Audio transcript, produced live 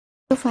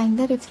To find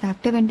the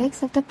refractive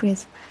index of the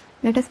prism,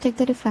 let us take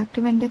the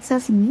refractive index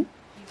as mu.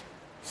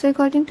 So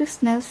according to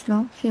Snell's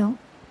law here,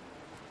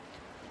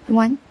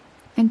 1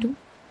 into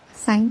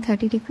sine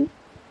 30 degree,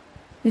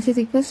 which is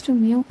equals to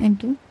mu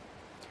into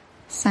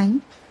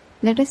sine.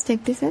 Let us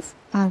take this as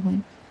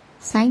R1,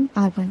 sine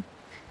R1.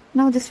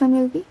 Now this one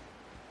will be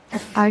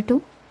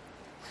R2.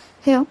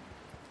 Here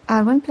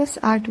R1 plus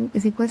R2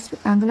 is equals to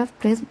angle of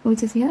prism,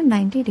 which is here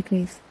 90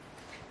 degrees.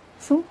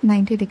 So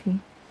 90 degree.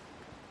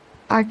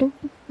 R2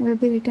 will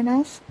be written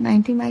as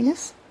 90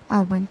 minus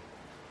R1.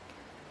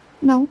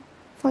 Now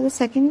for the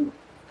second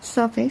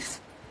surface,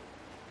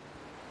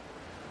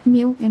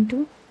 mu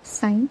into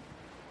sine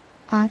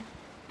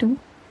R2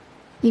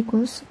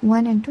 equals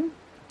 1 into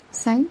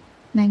sine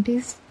 90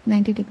 is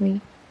 90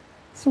 degree.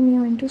 So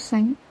mu into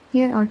sine,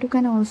 here R2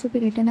 can also be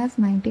written as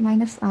 90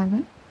 minus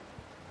R1,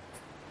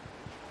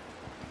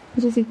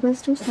 which is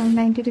equals to sine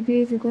 90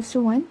 degree is equals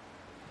to 1.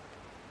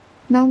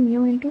 Now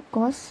mu into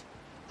cos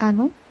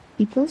R1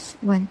 equals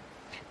 1,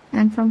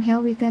 and from here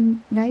we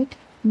can write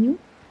mu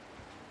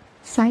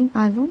sine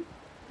R1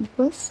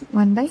 equals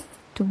 1 by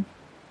 2.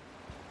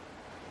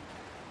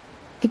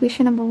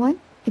 Equation number 1,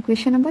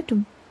 equation number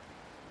 2.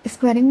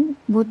 Squaring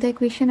both the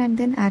equation and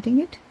then adding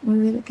it, we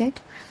will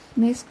get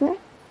mu square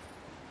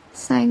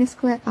sine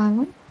square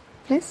R1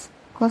 plus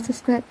cos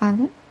square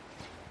R1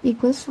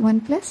 equals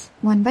 1 plus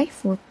 1 by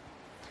 4.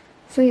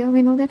 So here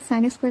we know that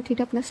sine square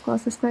theta plus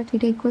cos square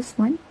theta equals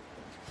 1.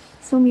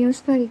 So mu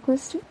square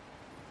equals to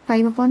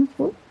 5 upon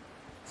 4.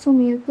 So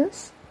mu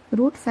equals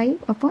root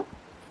 5 upon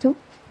 2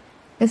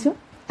 is your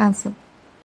answer.